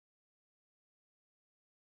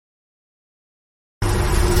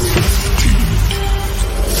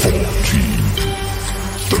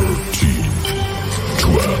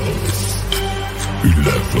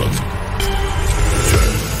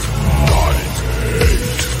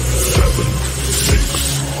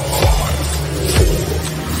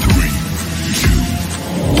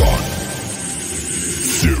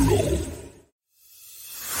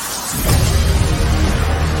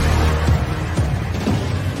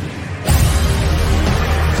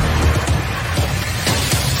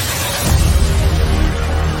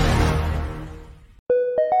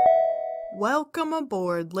Welcome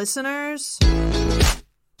aboard, listeners.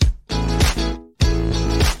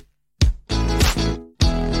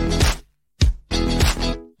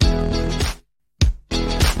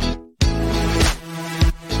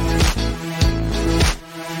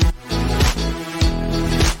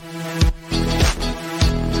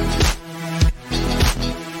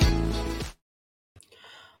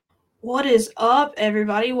 What is up,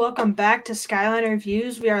 everybody? Welcome back to Skyliner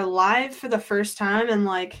Views. We are live for the first time in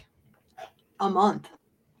like a month.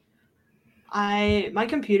 My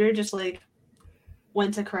computer just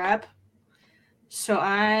went to crap, so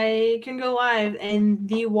I can go live, and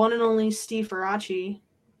the one and only Steve Faraci,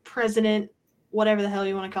 president, whatever the hell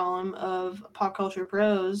you want to call him, of Pop Culture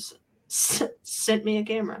Pros, sent me a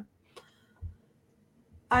camera.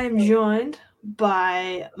 I am joined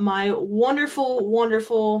by my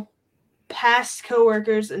wonderful past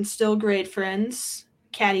coworkers and still great friends,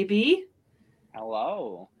 Caddy B.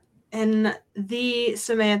 Hello. And the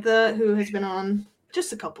Samantha, who has been on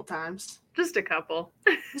just a couple times. Just a couple.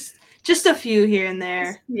 Just a few here and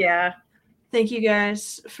there. Yeah. Thank you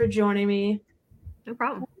guys for joining me. No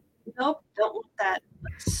problem. Nope, don't want that.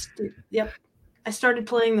 Yep. I started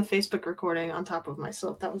playing the Facebook recording on top of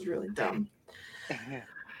myself. That was really dumb.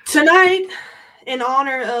 Tonight, in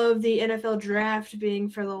honor of the NFL draft being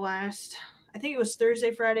for the last, I think it was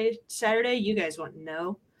Thursday, Friday, Saturday. You guys wouldn't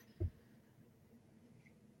know.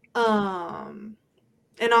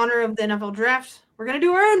 In honor of the NFL draft, we're going to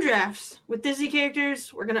do our own drafts with Disney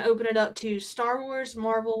characters. We're going to open it up to Star Wars,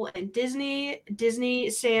 Marvel, and Disney.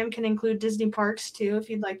 Sam can include Disney parks too if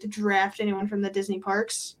you'd like to draft anyone from the Disney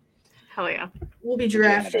parks. Hell yeah. We'll be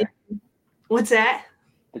drafting. What's that?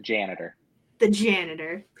 The janitor. The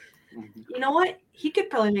janitor. You know what? He could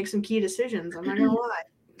probably make some key decisions. I'm not going to lie.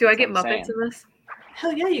 Do I get Muppets in this?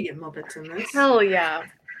 Hell yeah, you get Muppets in this. Hell yeah.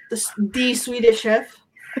 The Swedish Chef.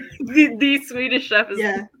 the Swedish Chef is...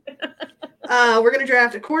 Yeah. We're going to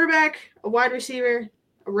draft a quarterback, a wide receiver,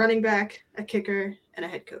 a running back, a kicker, and a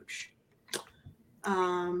head coach.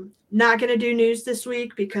 Not going to do news this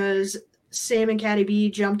week because Sam and Caddy B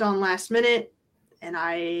jumped on last minute, and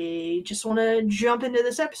I just want to jump into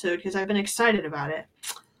this episode because I've been excited about it.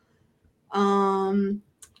 You don't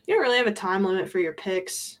really have a time limit for your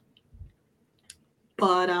picks,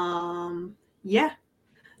 but yeah.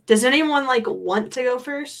 Does anyone want to go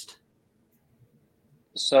first?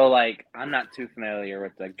 So I'm not too familiar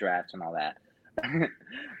with drafts and all that.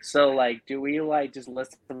 So do we just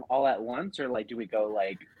list them all at once, or do we go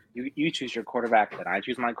you choose your quarterback, then I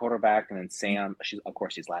choose my quarterback, and then Sam, she's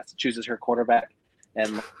last, chooses her quarterback,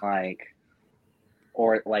 and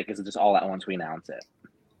or is it just all at once we announce it?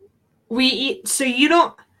 We each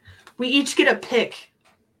get a pick.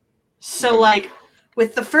 So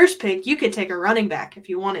with the first pick, you could take a running back if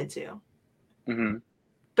you wanted to. Mm-hmm.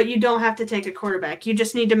 But you don't have to take a quarterback. You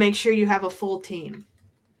just need to make sure you have a full team.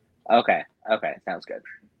 Okay, sounds good.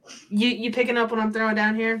 You picking up what I'm throwing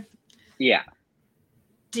down here? Yeah.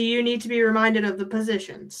 Do you need to be reminded of the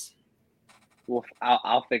positions? Well,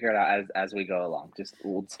 I'll figure it out as we go along.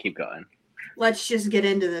 We'll just keep going. Let's just get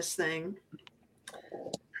into this thing.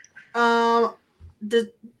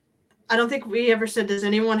 I don't think we ever said, does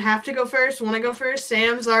anyone have to go first? Want to go first?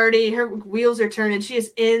 Sam's already, her wheels are turning. She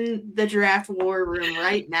is in the draft war room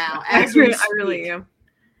right now. I really am.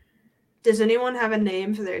 Does anyone have a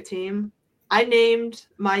name for their team? I named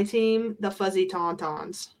my team the Fuzzy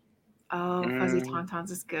Tauntauns. Oh, Fuzzy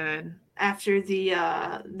Tauntauns is good. After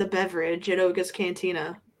the beverage at Oga's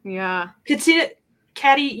Cantina. Yeah.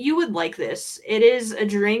 Caddy, you would like this. It is a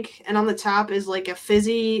drink, and on the top is a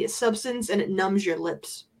fizzy substance, and it numbs your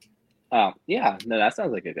lips. Oh, yeah. No, that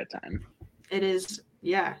sounds like a good time. It is.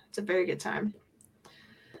 Yeah, it's a very good time.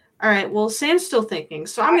 All right. Well, Sam's still thinking,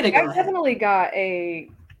 so I'm going to go ahead. I definitely got a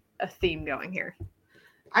theme going here.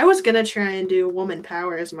 I was going to try and do woman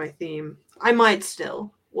power as my theme. I might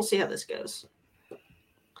still. We'll see how this goes.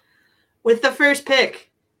 With the first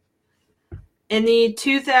pick in the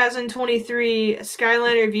 2023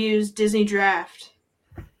 Skyliner Views Disney Draft,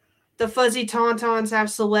 the Fuzzy Tauntauns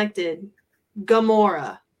have selected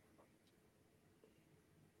Gamora.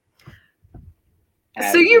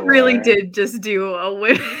 So you really did just do a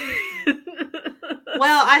win.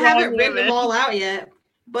 Well, I haven't written them all out yet,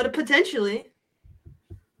 but potentially.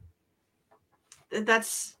 I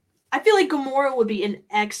feel like Gamora would be an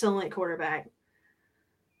excellent quarterback.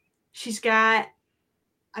 She's got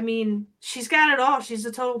it all. She's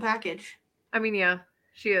a total package. I mean, yeah,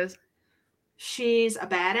 she is. She's a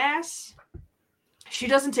badass. She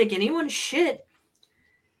doesn't take anyone's shit.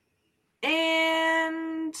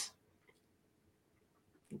 And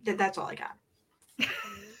that's all I got.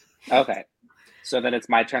 Okay. So then it's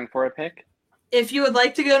my turn for a pick? If you would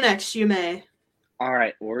like to go next, you may. All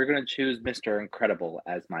right, we're gonna choose Mr. Incredible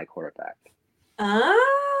as my quarterback.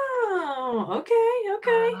 Oh, okay.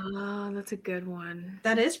 Oh, that's a good one.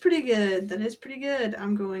 That is pretty good.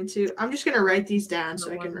 I'm just gonna write these down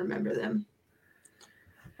so I can remember them.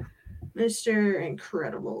 Mr.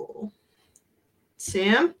 Incredible.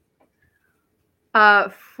 Sam?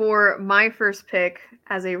 For my first pick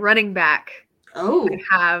as a running back, I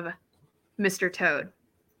have Mr. Toad.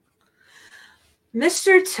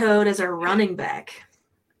 Mr. Toad as a running back.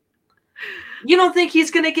 You don't think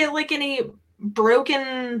he's gonna get like any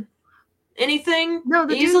broken anything? No,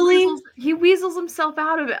 the easily. Dude he weasels himself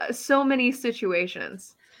out of so many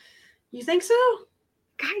situations. You think so?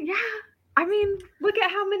 God, yeah. I mean, look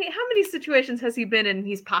at how many situations has he been in?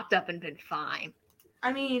 He's popped up and been fine.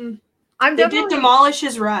 I mean, they did demolish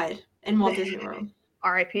his ride in Walt Disney World.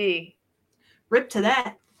 R.I.P. Rip to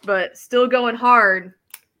that. But still going hard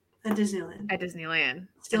at Disneyland.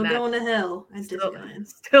 Still going to hell at Disneyland.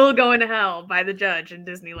 Still going to hell by the judge in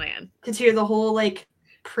Disneyland. To hear the whole like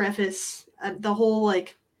preface, the whole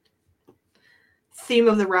like theme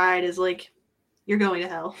of the ride is like, you're going to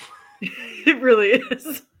hell. It really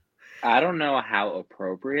is. I don't know how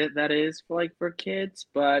appropriate that is for kids,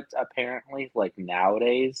 but apparently like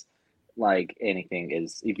nowadays, like anything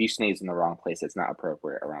is, if you sneeze in the wrong place, it's not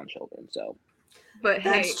appropriate around children. So, but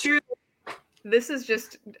that's true. This is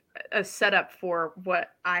just a setup for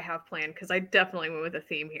what I have planned because I definitely went with a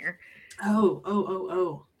theme here.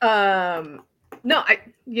 Oh. No, I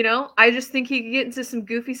just think he could get into some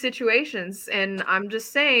goofy situations, and I'm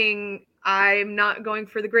just saying I'm not going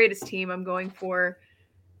for the greatest team. I'm going for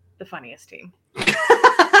the funniest team.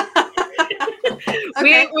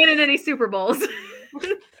 We ain't winning any Super Bowls.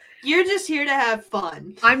 You're just here to have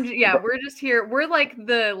fun. We're just here. We're like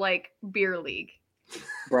the beer league.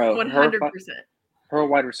 Bro, 100%. Her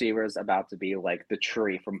wide receiver is about to be like the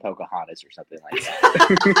tree from Pocahontas or something like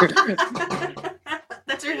that.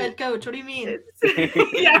 That's her head coach. What do you mean?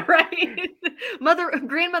 Yeah, right.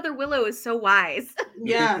 Grandmother Willow is so wise.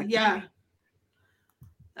 Yeah.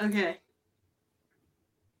 Okay.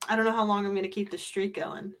 I don't know how long I'm going to keep the streak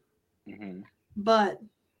going. Mm-hmm. But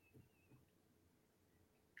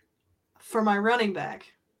for my running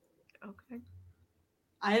back, okay,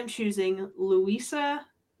 I am choosing Luisa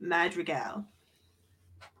Madrigal.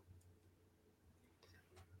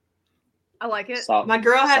 I like it. My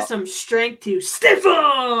girl has some strength to stiff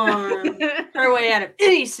arm her way out of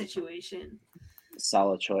any situation.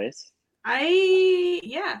 Solid choice. I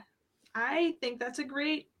think that's a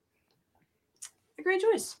great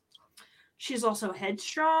choice. She's also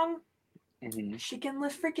headstrong. Mm-hmm. She can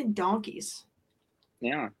lift freaking donkeys.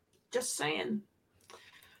 Yeah. Just saying.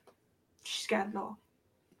 She's got it all.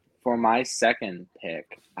 For my second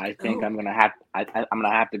pick, I think I'm gonna have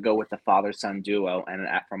to go with the father-son duo, and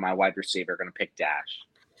for my wide receiver, gonna pick Dash.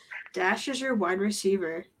 Dash is your wide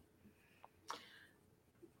receiver.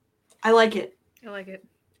 I like it.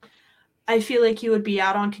 I feel like he would be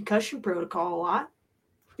out on concussion protocol a lot,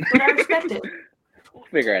 but I respect it. We'll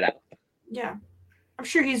figure it out. Yeah, I'm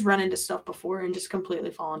sure he's run into stuff before and just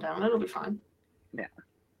completely fallen down. It'll be fine. Yeah.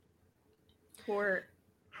 For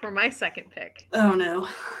my second pick. Oh no.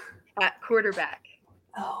 At quarterback.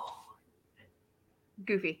 Oh.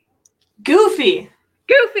 Goofy for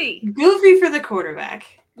the quarterback.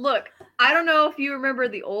 Look, I don't know if you remember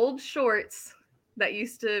the old shorts that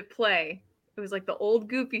used to play. It was like the old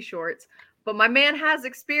Goofy shorts, but my man has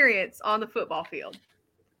experience on the football field.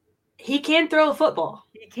 He can throw a football.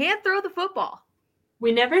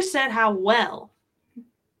 We never said how well.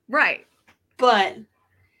 Right. But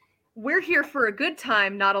we're here for a good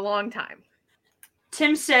time, not a long time.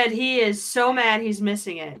 Tim said he is so mad he's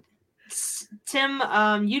missing it. Tim,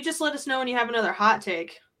 you just let us know when you have another hot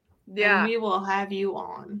take. Yeah. And we will have you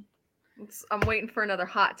on. I'm waiting for another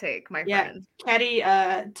hot take, my friend. Caddy,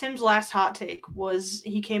 Tim's last hot take was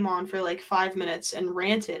he came on for like 5 minutes and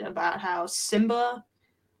ranted about how Simba,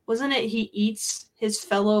 wasn't it he eats his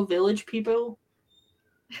fellow village people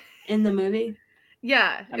in the movie?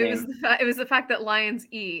 Yeah, it was the fact that lions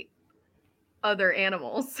eat other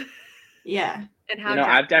animals. Yeah. And how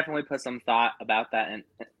I've definitely put some thought about that and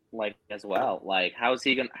as well. Like how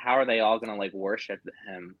are they all gonna worship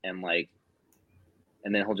him and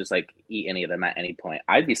then he'll just eat any of them at any point?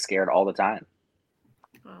 I'd be scared all the time.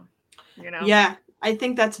 Well, Yeah, I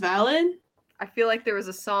think that's valid. I feel like there was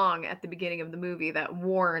a song at the beginning of the movie that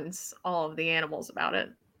warns all of the animals about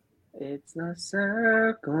it. It's the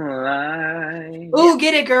circle line. Ooh,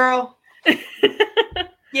 get it, girl. Get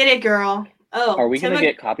it, girl. Oh, are we going to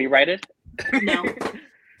get copyrighted? No.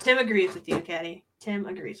 Tim agrees with you, Caddy. Tim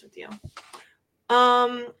agrees with you.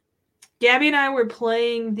 Gabby and I were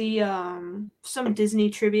playing the some Disney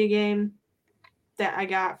trivia game that I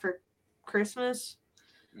got for Christmas.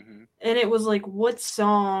 Mm-hmm. And it was like, what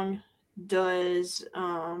song does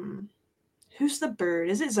who's the bird?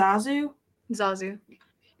 Is it Zazu? Zazu.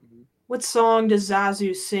 Mm-hmm. What song does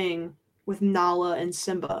Zazu sing with Nala and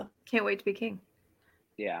Simba? Can't wait to be king.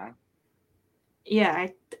 Yeah. Yeah,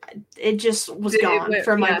 it just was gone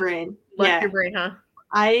from my brain. Left your brain, huh?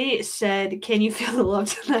 I said, "Can you feel the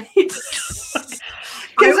love tonight?" Because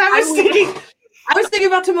I was thinking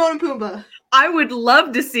about Timon and Pumbaa. I would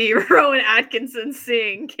love to see Rowan Atkinson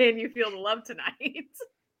sing "Can You Feel the Love Tonight."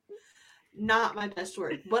 Not my best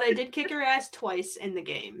work, but I did kick her ass twice in the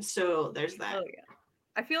game, so there's that. Oh yeah,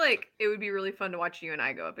 I feel like it would be really fun to watch you and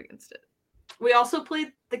I go up against it. We also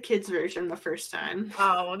played the kids version the first time.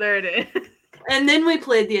 Oh, well, there it is. And then we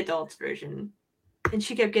played the adults version. And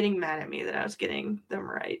she kept getting mad at me that I was getting them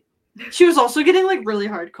right. She was also getting like really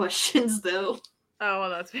hard questions though. Oh, well,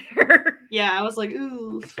 that's fair. Yeah, I was like,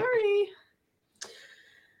 ooh, sorry.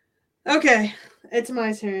 Okay, it's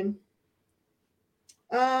my turn.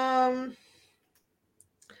 I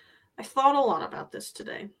thought a lot about this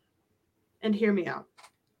today. And hear me out.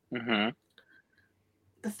 Mm-hmm.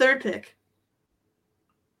 The third pick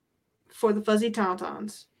for the Fuzzy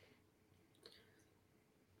Tauntauns.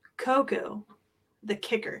 Coco, the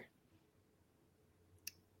kicker.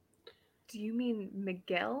 Do you mean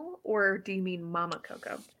Miguel or do you mean Mama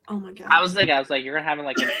Coco? Oh my god. I was like, you're gonna have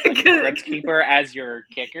like a Crypt Keeper as your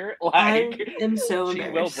kicker. Like, I am so she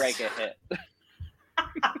embarrassed. will break a hit.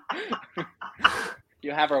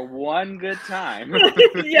 You have her one good time.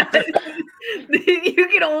 Yeah. You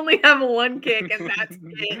can only have one kick and that's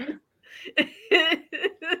it.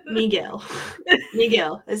 Miguel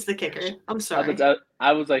is the kicker. I'm sorry.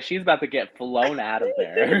 I was like, she's about to get flown out of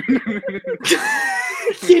there.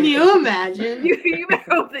 Can you imagine? You better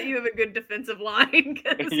hope that you have a good defensive line.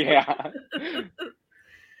 Yeah.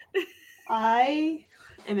 I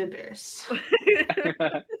am embarrassed.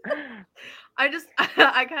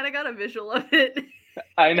 I kind of got a visual of it.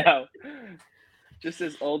 I know. Just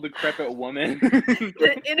this old decrepit woman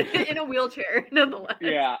in a wheelchair, nonetheless.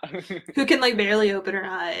 Yeah. Who can like barely open her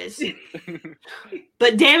eyes.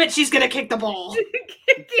 But damn it, she's gonna kick the ball.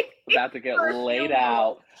 About to get laid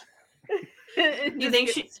out. You think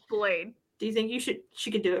she splayed? Do you think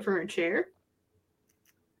she could do it from her chair?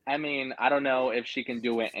 I mean, I don't know if she can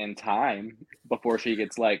do it in time before she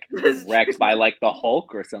gets like wrecked by like the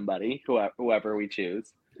Hulk or somebody, whoever we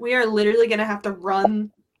choose. We are literally gonna have to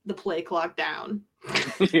run the play clock down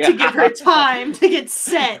Yeah. to give her time to get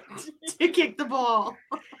set to kick the ball.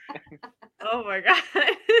 Oh my god.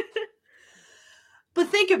 But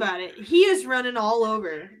think about it. He is running all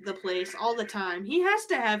over the place all the time. He has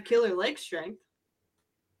to have killer leg strength.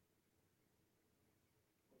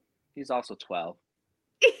 He's also 12.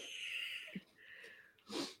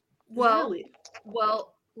 Well,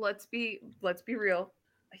 let's be real.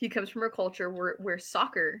 He comes from a culture where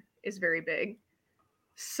soccer is very big.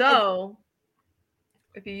 So,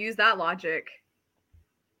 if you use that logic,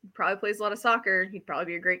 he probably plays a lot of soccer. He'd probably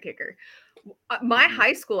be a great kicker. My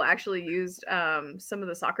high school actually used some of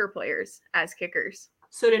the soccer players as kickers.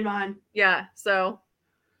 So did mine. Yeah, so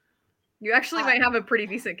you actually might have a pretty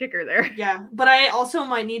decent kicker there. Yeah, but I also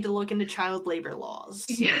might need to look into child labor laws.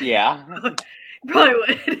 Yeah. Probably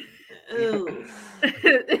would. Ooh.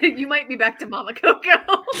 You might be back to Mama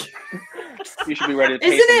Coco. You should be ready to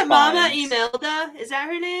pay Isn't some it Mama fines. Imelda? Is that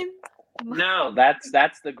her name? No,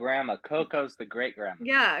 that's the grandma. Coco's the great grandma.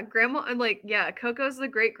 Yeah, grandma. I'm like, yeah, Coco's the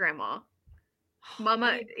great grandma.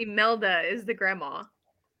 Mama Imelda is the grandma.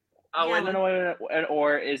 Oh, Yeah, wait, no, wait,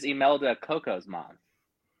 or is Imelda Coco's mom?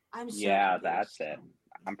 I'm so Yeah, confused. that's it.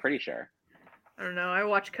 I'm pretty sure. I don't know. I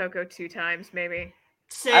watched Coco 2 times, maybe.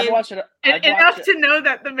 Same. I've watched it. Enough to know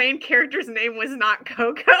that the main character's name was not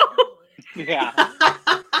Coco. Yeah.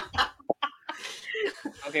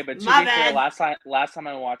 Okay, but to My be fair, bad. last time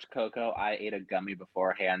I watched Coco, I ate a gummy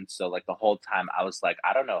beforehand. So like the whole time, I was like,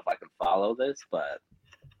 I don't know if I can follow this, but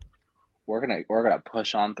we're gonna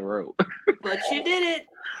push on through. But you did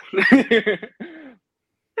it.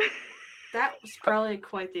 That was probably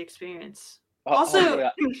quite the experience.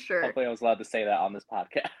 Also, Sure. hopefully I was allowed to say that on this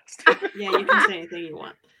podcast. yeah, you can say anything you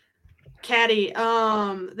want. Caddy,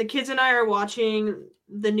 the kids and I are watching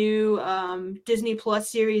the new Disney Plus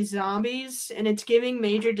series Zombies, and it's giving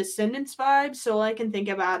major Descendants vibes. So all I can think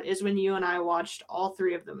about is when you and I watched all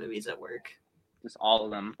 3 of the movies at work. Just all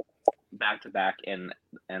of them back to back in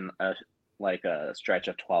a stretch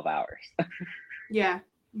of 12 hours. Yeah,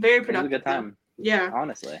 very It was a productive. good time, Yeah.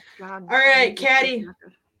 honestly. God, All right, Caddy.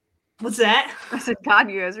 What's that? I said, God,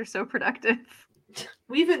 you guys are so productive.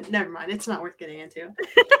 Never mind. It's not worth getting into.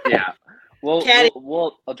 Yeah.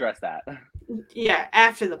 We'll address that. Yeah,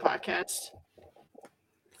 after the podcast.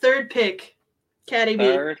 Third pick, Caddy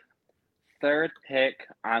B. Third pick,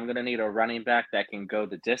 I'm going to need a running back that can go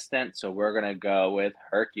the distance, so we're going to go with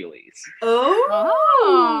Hercules.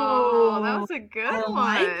 Oh, that was a good I one.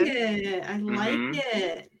 like it. I like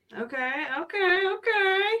it. Okay.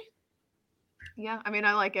 Yeah, I mean,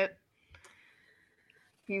 I like it.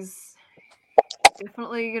 He's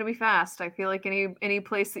definitely going to be fast. I feel like any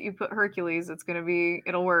place that you put Hercules,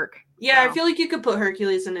 it'll work. Yeah, So. I feel like you could put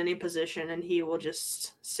Hercules in any position and he will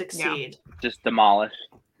just succeed. Yeah. Just demolish.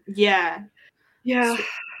 Yeah. Yeah. So,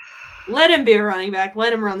 let him be a running back.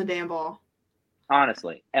 Let him run the damn ball.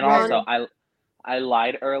 Honestly. And also, I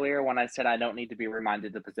lied earlier when I said I don't need to be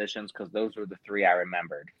reminded the positions because those were the 3 I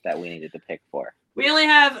remembered that we needed to pick for. We only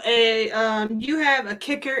have you have a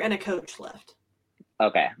kicker and a coach left.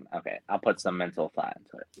 Okay. I'll put some mental thought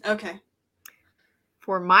into it. Okay.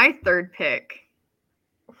 For my third pick,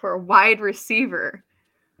 for wide receiver,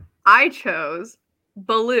 I chose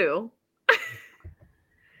Baloo.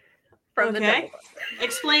 From the Devil.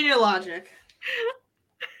 Explain your logic.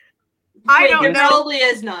 I don't know. There probably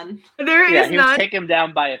is none. There is he none. was taken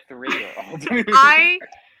down by a 3-year-old.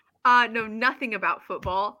 I know nothing about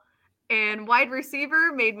football, and wide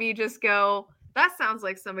receiver made me just go, that sounds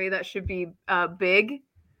like somebody that should be big.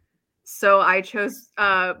 So I chose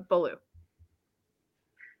Baloo.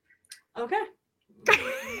 Okay.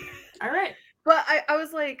 All right. But I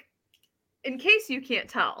was like, in case you can't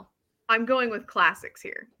tell, I'm going with classics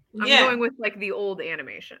here. I'm going with like the old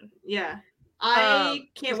animation. Yeah. I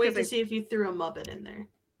can't wait to see if you threw a Muppet in there.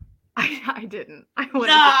 I didn't.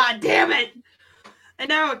 Damn it. And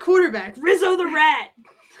now a quarterback, Rizzo the Rat.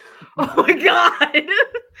 Oh my God.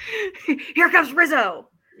 Here comes Rizzo.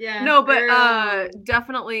 Yeah. No, but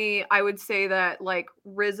definitely I would say that like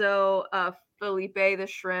Rizzo, Felipe the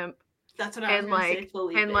Shrimp. That's what I was going to say,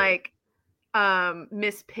 Felipe. And like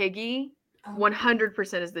Miss Piggy,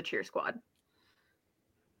 100% is the cheer squad.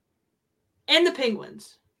 And the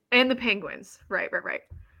Penguins. Right.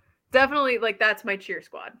 Definitely, like, that's my cheer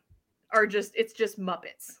squad. It's just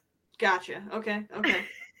Muppets. Gotcha. Okay.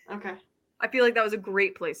 I feel like that was a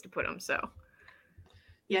great place to put them, so.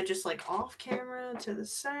 Yeah, just like off camera to the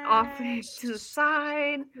side. Off to the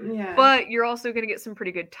side. Yeah. But you're also going to get some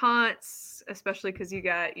pretty good taunts, especially because you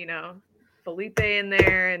got, Felipe in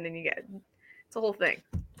there, and then it's a whole thing.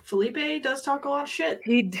 Felipe does talk a lot of shit.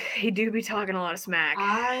 He do be talking a lot of smack.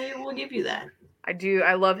 I will give you that. I do.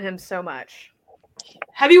 I love him so much.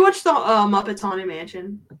 Have you watched the Muppets Haunted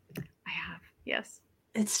Mansion? I have. Yes.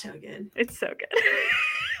 It's so good. It's so good.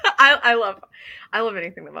 I love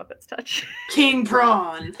anything the Muppets touch. King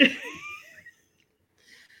Prawn.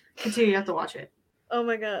 Continue. You have to watch it. Oh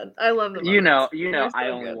my God, I love the Muppets. You know, I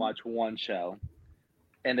only watch one show.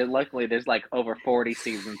 And then luckily, there's like over 40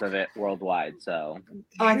 seasons of it worldwide. So.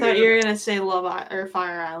 Oh, I thought you were gonna say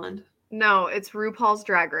Fire Island. No, it's RuPaul's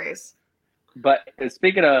Drag Race. But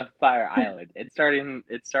speaking of Fire Island, it's starting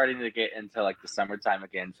to get into like the summertime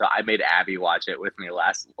again. So I made Abby watch it with me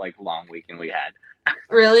last like long weekend we had.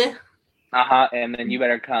 Really? And then you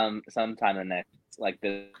better come sometime the next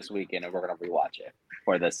this weekend, and we're gonna rewatch it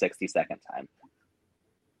for the 62nd time.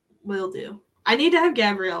 Will do. I need to have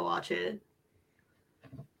Gabrielle watch it.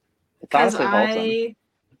 It's honestly wholesome.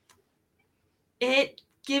 It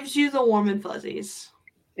gives you the warm and fuzzies.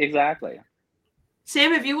 Exactly.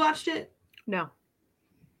 Sam, have you watched it? No.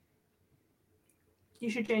 You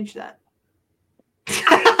should change that.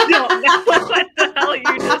 No, what the hell you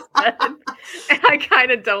just said. And I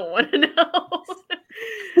kind of don't want to know.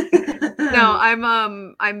 No,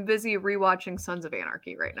 I'm busy rewatching Sons of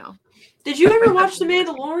Anarchy right now. Did you ever watch The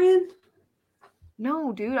Mandalorian?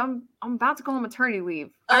 No, dude, I'm about to go on maternity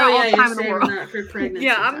leave. Oh, I got all yeah, the time you're in the saving world. that for pregnancy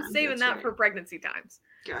Yeah, time. I'm saving that for pregnancy times.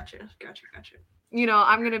 Gotcha.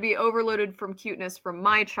 I'm going to be overloaded from cuteness from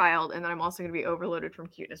my child, and then I'm also going to be overloaded from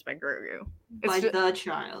cuteness by Grogu. By the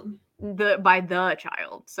child. By the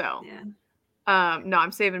child. So, yeah. No,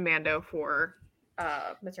 I'm saving Mando for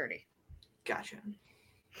maternity. Gotcha.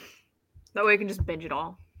 That way I can just binge it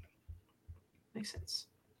all. Makes sense.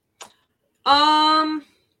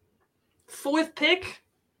 Fourth pick.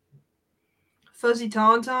 Fuzzy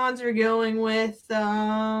Tauntauns are going with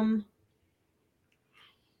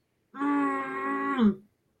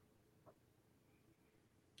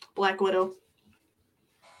Black Widow.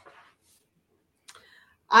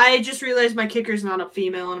 I just realized my kicker's not a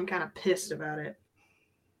female, and I'm kind of pissed about it.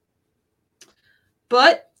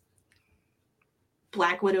 But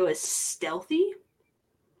Black Widow is stealthy.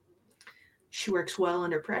 She works well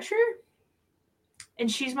under pressure. And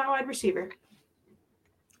she's my wide receiver.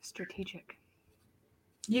 Strategic.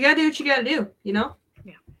 You gotta do what you gotta do, you know?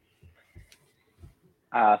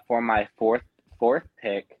 For my fourth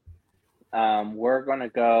pick, we're gonna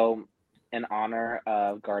go in honor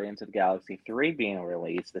of Guardians of the Galaxy 3 being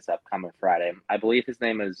released this upcoming Friday. I believe his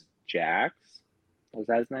name is Jax. Was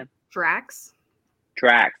that his name? Drax.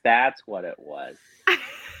 Drax, that's what it was.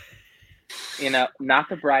 Not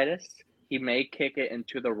the brightest. He may kick it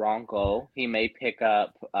into the wrong goal. He may pick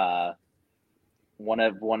up one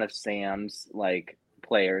of Sam's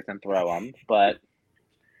players and throw them, but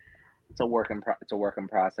it's a working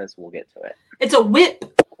process. We'll get to it. It's a whip.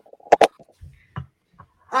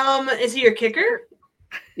 Is he your kicker?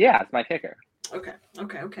 Yeah, it's my kicker. Okay.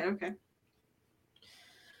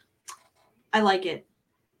 I like it.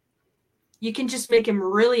 You can just make him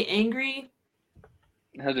really angry.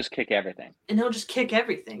 He'll just kick everything. And he'll just kick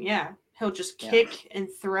everything, yeah. He'll just kick and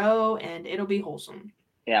throw, and it'll be wholesome.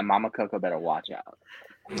 Yeah, Mama Coco better watch out.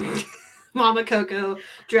 Mama Coco,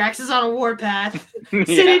 Drax is on a warpath. Sit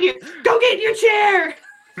in your, go get in your chair!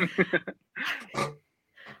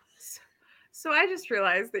 So I just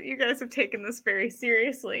realized that you guys have taken this very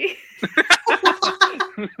seriously.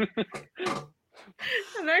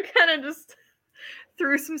 And I kind of just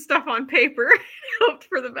threw some stuff on paper and hoped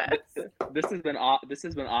for the best. This has been off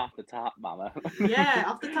the top, Mama. Yeah,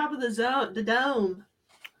 off the top of the dome.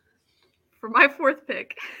 For my fourth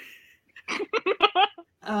pick.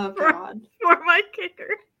 Oh God. For my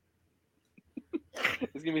kicker.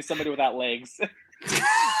 It's gonna be somebody without legs.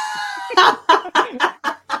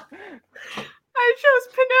 I chose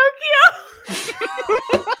Pinocchio.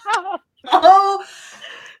 Oh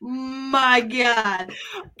my God.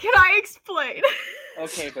 Can I explain?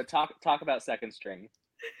 Okay, but talk about second string.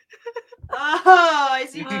 Oh, I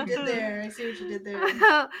see what you did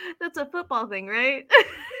there. That's a football thing, right?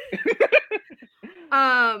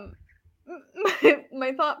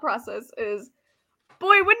 My thought process is,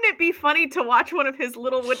 boy, wouldn't it be funny to watch one of his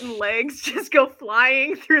little wooden legs just go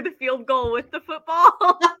flying through the field goal with the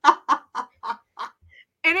football?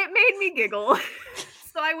 And it made me giggle.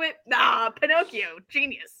 So I went, Pinocchio,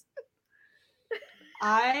 genius.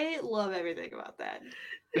 I love everything about that.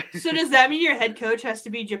 So does that mean your head coach has to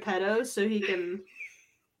be Geppetto so he can...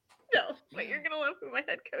 No, but you're going to love who my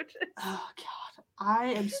head coach is. Oh, God. I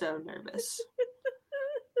am so nervous.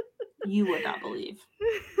 You would not believe.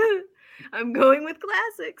 I'm going with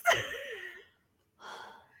classics.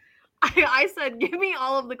 I said, give me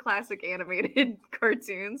all of the classic animated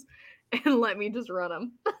cartoons and let me just run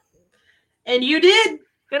them. And you did.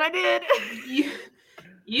 And I did.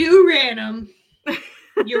 You ran them.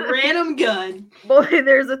 You ran them good. Boy,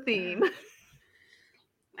 there's a theme.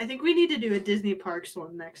 I think we need to do a Disney Parks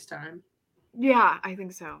one next time. Yeah, I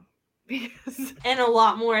think so. And a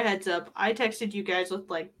lot more heads up. I texted you guys with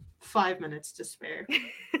 5 minutes to spare.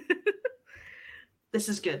 This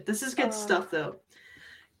is good. This is good stuff, though.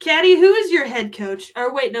 Caddy, who is your head coach?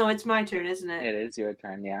 Or wait, no, it's my turn, isn't it? It is your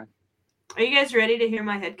turn, yeah. Are you guys ready to hear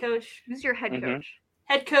my head coach? Who's your head coach?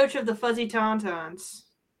 Head coach of the Fuzzy Tauntauns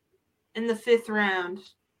in the 5th round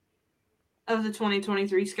of the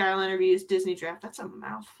 2023 Skyliner vs. Disney Draft. That's a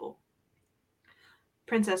mouthful.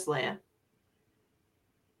 Princess Leia.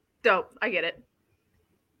 Dope. I get it.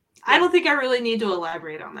 I don't think I really need to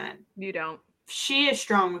elaborate on that. You don't. She is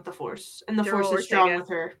strong with the Force, and the General Force is strong Ortega. with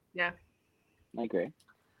her. Yeah. I agree.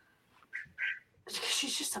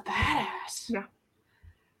 She's just a badass. Yeah.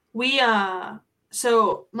 We,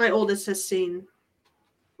 so my oldest has seen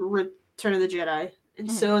Return of the Jedi.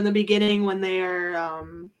 And so in the beginning when they are,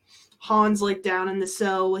 Han's down in the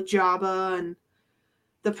cell with Jabba and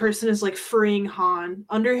the person is freeing Han.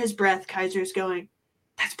 Under his breath, Kaiser's going,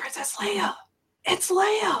 "That's Princess Leia. It's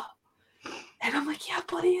Leia." And I'm like, "Yeah,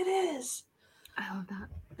 buddy, it is." I love that.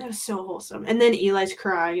 That was so wholesome. And then Eli's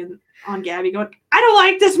crying on Gabby going, "I don't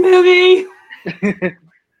like this movie."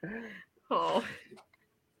 Oh.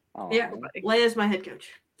 Yeah, Leia's my head coach.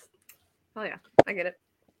 Oh yeah, I get it.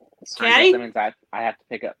 So Caddy? that means I have to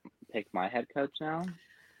pick my head coach now?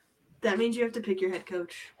 That means you have to pick your head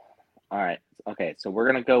coach. All right. Okay, so we're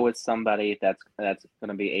going to go with somebody that's going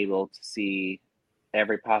to be able to see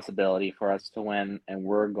every possibility for us to win, and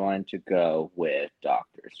we're going to go with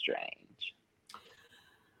Doctor Strange.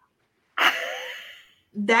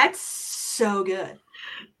 That's so good.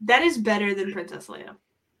 That is better than Princess Leia.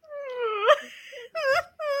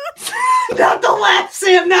 Not the laugh,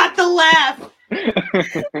 Sam, not the laugh.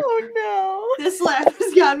 Oh no. This laugh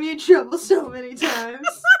has gotten me in trouble so many times.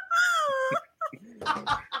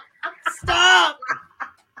 Stop.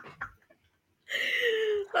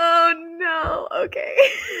 Oh no. Okay.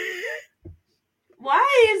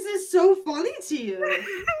 Why is this so funny to you?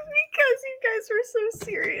 Because you guys were so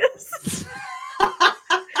serious.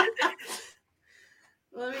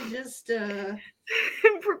 Let me just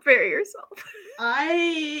prepare yourself.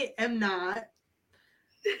 I am not.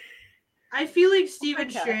 I feel like Stephen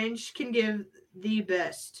Okay. Strange can give the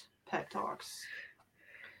best pep talks.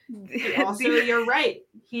 Also, you're right.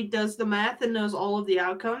 He does the math and knows all of the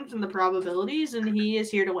outcomes and the probabilities, and he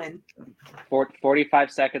is here to win.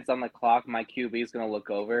 45 seconds on the clock. My QB is going to look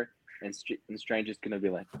over, and Strange is going to be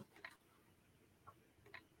like,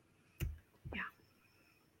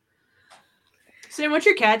 Sam, what's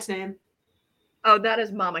your cat's name? Oh, that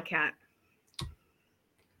is Mama Cat.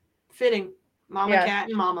 Fitting. Mama Yeah. Cat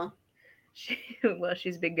and Mama. Well,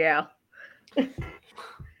 she's a big gal.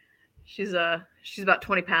 She's about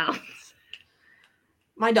 20 pounds.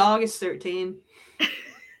 My dog is 13.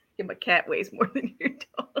 Yeah, my cat weighs more than your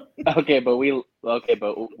dog. Okay, but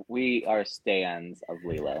we are stans of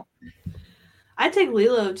Lilo. I take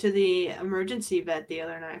Lilo to the emergency vet the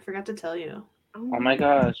other night. I forgot to tell you. Oh my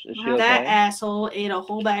gosh, is she That okay? asshole ate a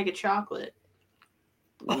whole bag of chocolate.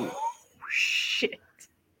 Oh shit.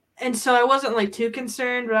 And so I wasn't like too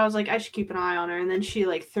concerned, but I was like, I should keep an eye on her. And then she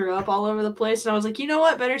like threw up all over the place, and I was like, you know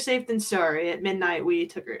what? Better safe than sorry. At midnight, I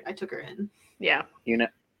took her in. Yeah. You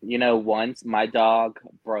know, once my dog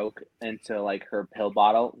broke into like her pill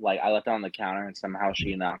bottle. Like I left it on the counter, and somehow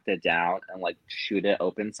she knocked it down and like chewed it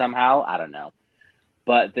open somehow. I don't know.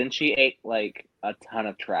 But then she ate like a ton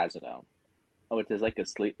of trazodone, which is like a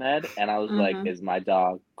sleep med, and I was like, is my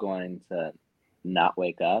dog going to not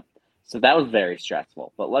wake up? So that was very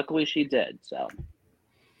stressful, but luckily she did. So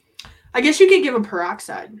I guess you could give him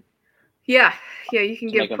peroxide. Yeah, you can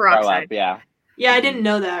give make him throw up, peroxide. yeah. Yeah, I didn't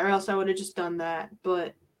know that, or else I would have just done that.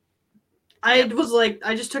 But I was like,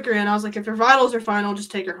 I just took her in. I was like, if her vitals are fine, I'll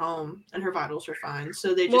just take her home. And her vitals are fine.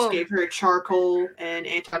 So they just gave her charcoal and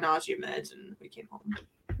anti-nausea meds, and we came home.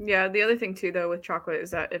 Yeah, the other thing too, though, with chocolate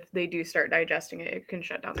is that if they do start digesting it, it can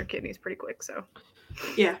shut down their kidneys pretty quick. So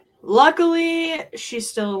yeah, luckily she's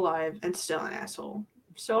still alive and still an asshole.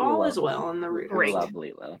 So all is well in the root. Great. Love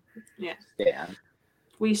Lilo. Yeah. Stan.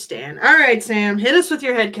 We stand. All right, Sam, hit us with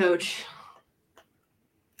your head coach.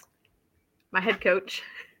 my head coach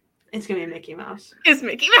It's gonna be Mickey Mouse. is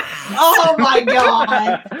Mickey Mouse. Oh my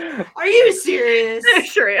god! Are you serious? I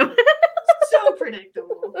sure am. So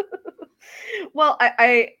predictable. Well,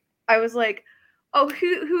 I was like, oh,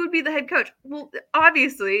 who would be the head coach? Well,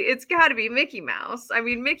 obviously, it's got to be Mickey Mouse. I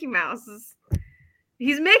mean, Mickey Mouse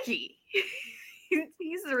he's Mickey.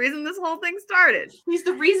 He's the reason this whole thing started. He's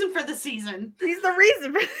the reason for the season. He's the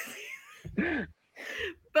reason for the season.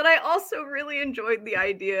 But I also really enjoyed the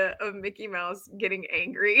idea of Mickey Mouse getting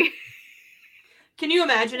angry. Can you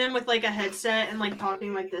imagine him with like a headset and like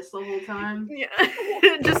talking like this the whole time?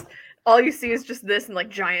 Yeah. Just all you see is just this and like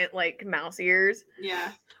giant like mouse ears.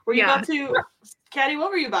 Yeah. Were you about to, Caddy?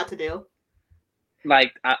 What were you about to do?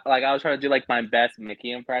 I was trying to do like my best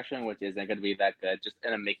Mickey impression, which isn't going to be that good. Just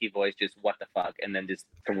in a Mickey voice, just what the fuck, and then just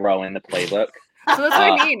throw in the playbook. So that's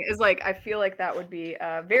what I mean. Is like I feel like that would be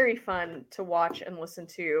very fun to watch and listen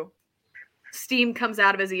to. Steam comes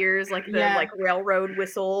out of his ears like the like railroad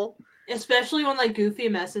whistle. Especially when like Goofy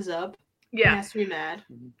messes up. Yeah. He has to be mad.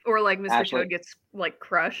 Or like Mr. Toad gets like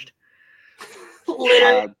crushed.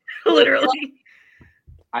 Literally.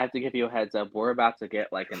 I have to give you a heads up. We're about to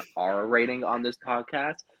get like an R rating on this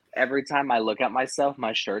podcast. Every time I look at myself,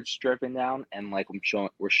 my shirt's dripping down, and like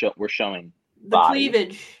we're showing the body.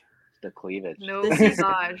 cleavage. The cleavage. No This is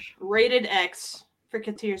massage. Rated X for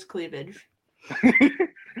Katir's cleavage.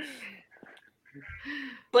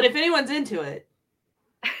 But if anyone's into it,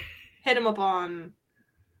 hit him up on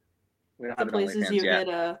the places you hit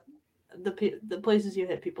the places you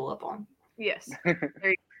hit people up on. Yes.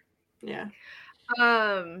 Yeah.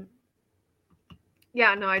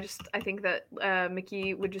 Yeah, no, I think that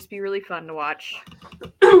Mickey would just be really fun to watch.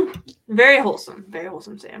 Very wholesome,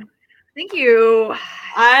 Sam. Thank you.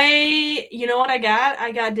 You know what I got?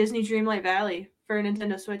 I got Disney Dreamlight Valley for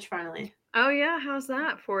Nintendo Switch finally. Oh yeah, how's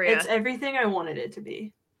that for you? It's everything I wanted it to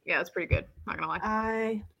be. Yeah, it's pretty good. Not gonna lie.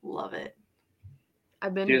 I love it.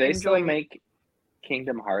 I've been. Do they still make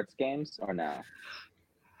Kingdom Hearts games or no?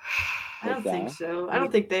 I don't think so. I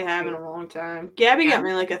don't think they have in a long time. Gabby got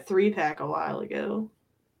me like a 3-pack a while ago.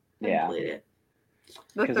 Yeah. Played it.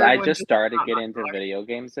 Because I just started getting into video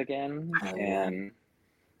games again,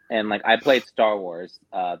 and like I played Star Wars,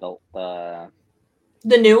 the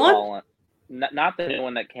new one. Not the new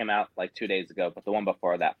one that came out like 2 days ago, but the one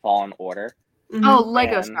before that, Fallen Order. Mm-hmm. Oh,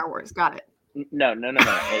 Lego Star Wars. Got it. No.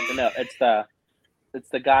 It's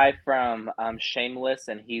the guy from Shameless,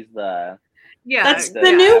 and he's the that's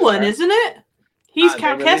the new one, isn't it? He's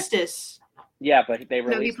Count Kestis. Yeah, but they No,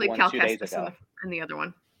 he released played one Cal 2 days Kestis ago. in the other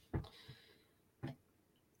one.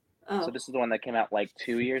 Oh. So this is the one that came out like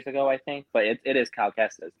 2 years ago, I think. But it is Cal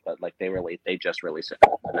Kestis, but like they just released it,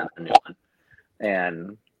 not the new one.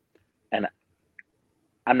 And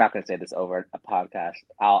I'm not gonna say this over a podcast.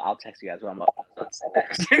 I'll text you guys what I'm about to say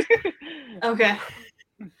next. Okay.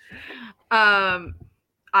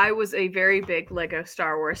 I was a very big Lego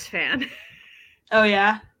Star Wars fan. Oh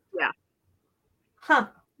yeah. Yeah. Huh.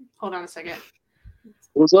 Hold on a second.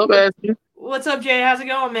 What's up, Ashley? What's up, Jay? How's it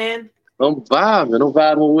going, man? I'm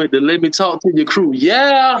vibing with the Let Me Talk to Your Crew.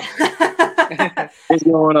 Yeah. What's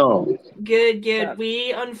going on? Good. Yeah.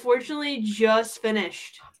 We unfortunately just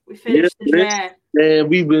finished. We finished the this- draft. Man,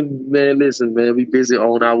 listen, man, we busy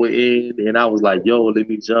on our end, and I was like, yo, let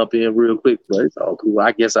me jump in real quick, but it's all cool.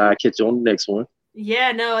 I guess I'll catch you on the next one.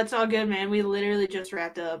 Yeah, no, it's all good, man. We literally just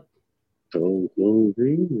wrapped up. So,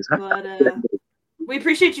 But we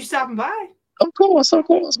appreciate you stopping by. of course,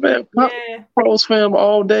 man. Yeah. Pros fam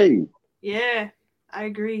all day. Yeah, I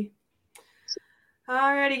agree.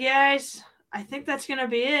 Alrighty, guys. I think that's gonna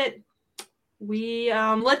be it. We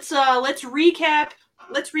let's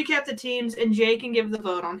recap the teams, and Jay can give the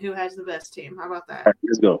vote on who has the best team. How about All that? right,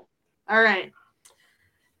 let's go. All right.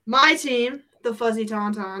 My team, the Fuzzy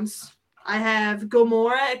Tauntauns. I have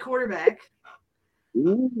Gomorrah at quarterback,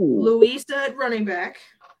 Ooh. Luisa at running back,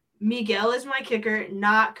 Miguel is my kicker,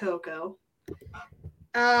 not Coco.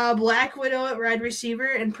 Black Widow at wide receiver,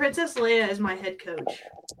 and Princess Leia is my head coach.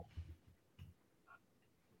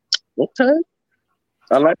 Okay.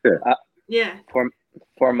 I like that. Yeah.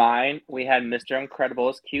 For mine, we had Mr. Incredible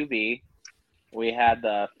as QB. We had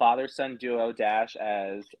the father-son duo Dash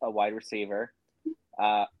as a wide receiver.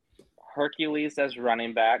 Hercules as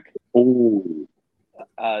running back. Ooh.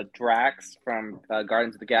 Drax from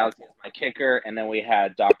Guardians of the Galaxy as my kicker, and then we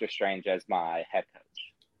had Doctor Strange as my head coach.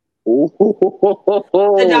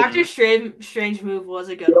 The Doctor Strange move was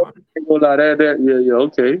a good one. Yeah,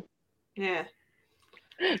 okay. Yeah.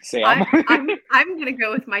 Sam. I'm gonna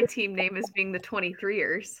go with my team name as being the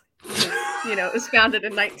 23ers. You know, it was founded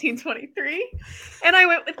in 1923, and I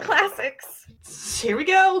went with classics. Here we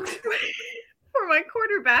go. For my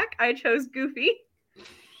quarterback, I chose Goofy.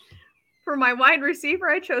 For my wide receiver,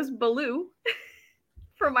 I chose Baloo.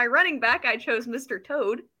 For my running back, I chose Mr.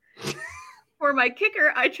 Toad. For my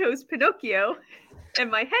kicker, I chose Pinocchio.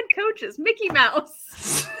 And my head coach is Mickey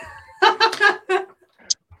Mouse.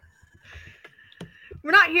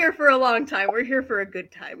 We're not here for a long time. We're here for a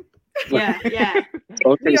good time. Yeah.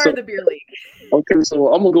 Okay, We are the beer league. Okay,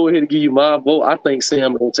 so I'm gonna go ahead and give you my vote. I think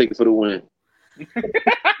Sam gonna take it for the win.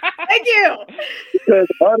 Thank you. Because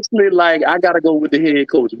honestly, like I gotta go with the head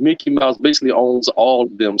coach. Mickey Mouse basically owns all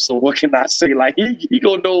of them. So what can I say? Like he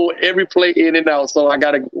gonna know every play in and out. So I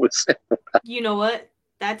gotta go with Sam. You know what?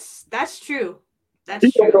 That's true. That's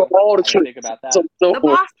He gonna know true. all the I didn't tricks. think about that. So The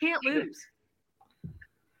boss can't lose.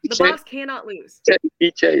 The boss cannot lose.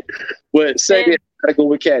 he can't. But second, I gotta go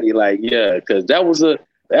with Caddy. Like because that was a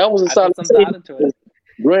I solid. put some thought into it.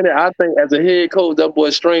 Granted, I think as a head coach, that boy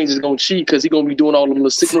Strange is gonna cheat because he's gonna be doing all them little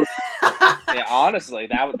signals. Yeah, honestly,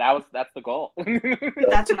 that's the goal.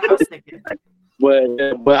 That's what I was thinking.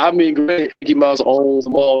 But I mean, granted, Mickey Mouse owns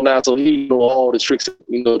them all now, so he know all the tricks,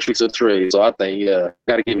 tricks of trade. So I think,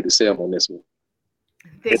 gotta give it to Sam on this one.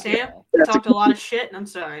 Thanks, Sam. You talked a lot of shit, and I'm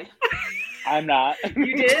sorry. I'm not.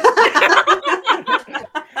 You did?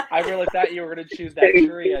 I really thought you were going to choose that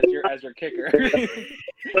jury as your kicker.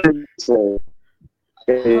 So,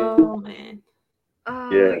 Oh man! Oh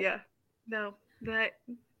yeah. No, that.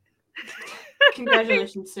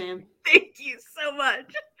 Congratulations, Sam. Thank you so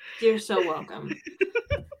much. You're so welcome.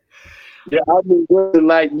 yeah, I mean,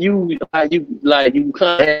 like you kind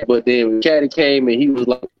of, but then Caddy came and he was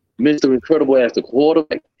like Mr. Incredible as the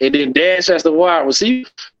quarterback, and then Dash as the wide receiver.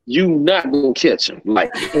 You not gonna catch him. Like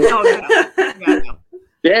Oh no.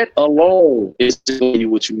 that alone is just gonna be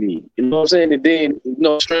what you need. You know what I'm saying? And then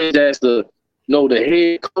Strange as the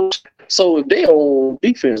head coach. So if they on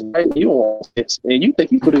defense, right, you on offense, and you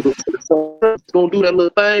think you could have gonna do that little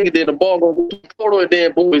thing, and then the ball gonna go to the portal, and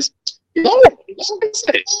then boom, it's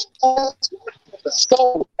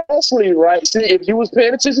so actually, right? See, if you was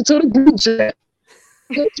paying attention to the group chat,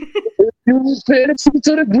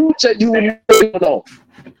 you would know.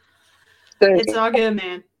 It's all good,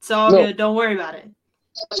 man. It's all good. Don't worry about it.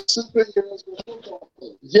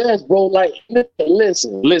 Yes, bro. Like,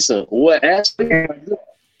 listen. What actually?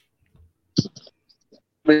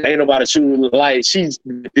 Ain't nobody shooting like she's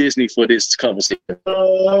Disney for this conversation.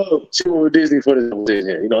 She was Disney for this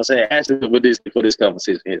conversation. You know what I'm saying? Ashley with Disney for this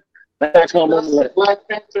conversation. Black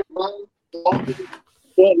Panther,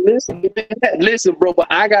 Well, listen, bro. But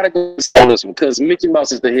I gotta go on this one because Mickey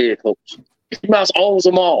Mouse is the head coach. Mickey Mouse owns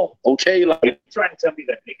them all. Okay, like Trying to tell me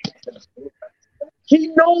that Mickey Mouse he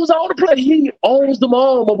knows all the play. He owns them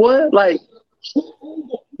all, my boy. Like,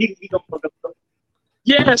 he don't put up.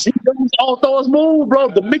 yes, he knows all those moves, bro.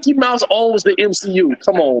 The Mickey Mouse owns the MCU.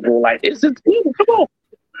 Come on, bro. Like, it's just come on.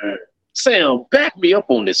 Sam, back me up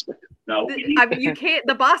on this one. No, I mean, you can't.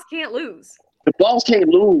 The boss can't lose. The boss can't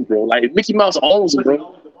lose, bro. Like, Mickey Mouse owns them,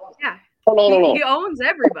 bro. Yeah, Hold on. he owns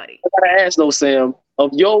everybody. I gotta ask though, Sam,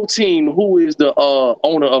 of your team, who is the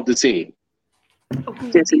owner of the team? Oh,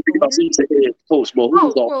 who's Can't say the Mickey Mouse, owner? he's the head coach, but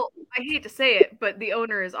who's the Well, I hate to say it, but the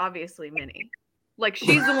owner is obviously Minnie. Like,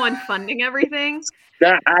 she's the one funding everything.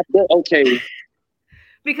 okay.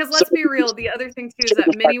 Because let's be real, the other thing too is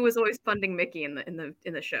that Minnie was always funding Mickey in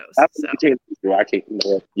the shows. I So can't lose, bro. I can't.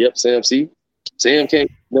 Yep, Sam. See, Sam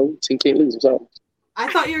can't. No, team can't lose. I'm sorry.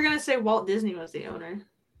 I thought you were gonna say Walt Disney was the owner.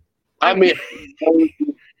 I mean,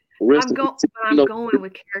 I'm going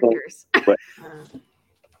with characters.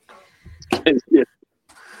 Yeah.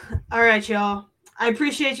 All right, y'all. I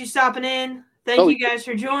appreciate you stopping in. Thank you guys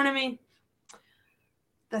for joining me.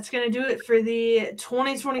 That's going to do it for the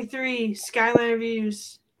 2023 Skyliner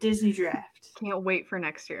Views Disney Draft. Can't wait for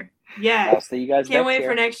next year. Yeah. I'll see you guys Can't next wait year.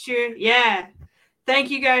 for next year. Yeah. Thank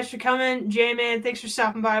you guys for coming. J-Man, thanks for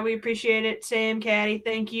stopping by. We appreciate it. Sam, Caddy,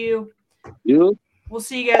 thank you. You We'll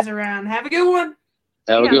see you guys around. Have a good one.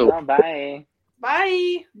 have a good one. Bye.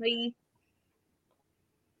 Bye. Bye.